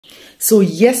So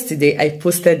yesterday I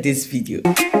posted this video.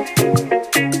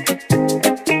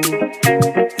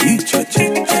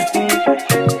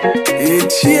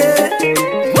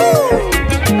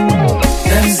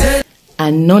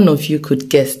 And none of you could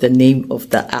guess the name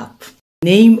of the app.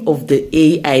 Name of the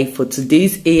AI for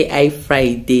today's AI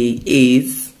Friday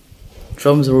is,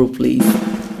 drums roll please,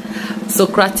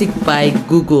 Socratic by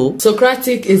Google.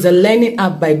 Socratic is a learning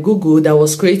app by Google that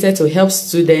was created to help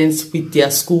students with their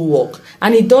schoolwork.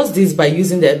 And it does this by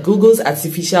using Google's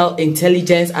artificial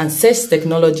intelligence and search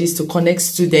technologies to connect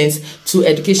students to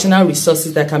educational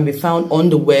resources that can be found on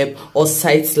the web or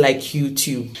sites like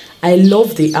YouTube. I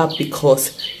love the app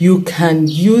because you can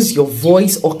use your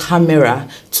voice or camera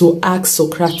to ask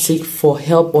Socratic for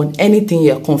help on anything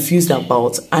you're confused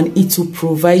about, and it will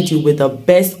provide you with the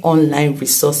best online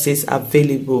resources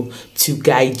available to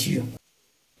guide you.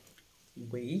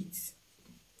 Wait.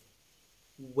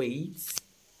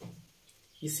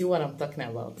 You see what I'm talking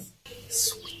about?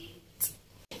 Sweet.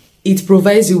 It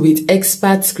provides you with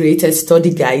expert-created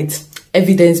study guides,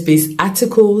 evidence-based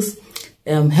articles,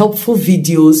 helpful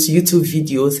videos, YouTube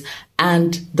videos,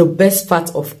 and the best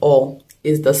part of all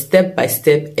is the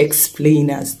step-by-step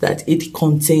explainers that it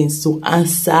contains to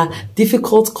answer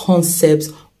difficult concepts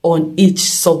on each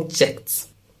subject.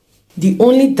 The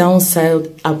only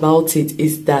downside about it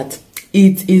is that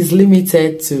it is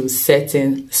limited to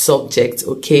certain subjects,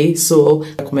 okay? So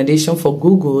recommendation for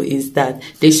Google is that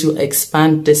they should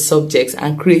expand the subjects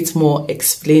and create more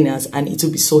explainers, and it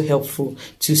will be so helpful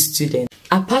to students.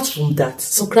 Apart from that,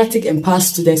 Socratic empowers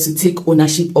students to take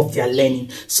ownership of their learning.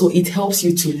 So it helps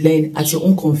you to learn at your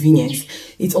own convenience.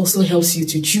 It also helps you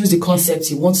to choose the concepts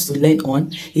you want to learn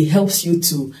on. It helps you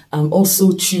to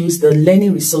also choose the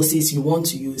learning resources you want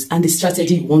to use and the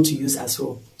strategy you want to use as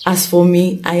well. As for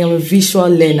me, I am a visual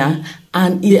learner,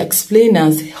 and the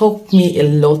explainers help me a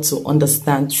lot to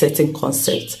understand certain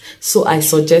concepts. So I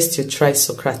suggest you try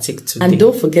Socratic today. And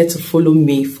don't forget to follow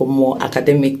me for more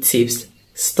academic tips.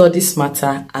 Study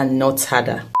smarter and not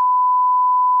harder.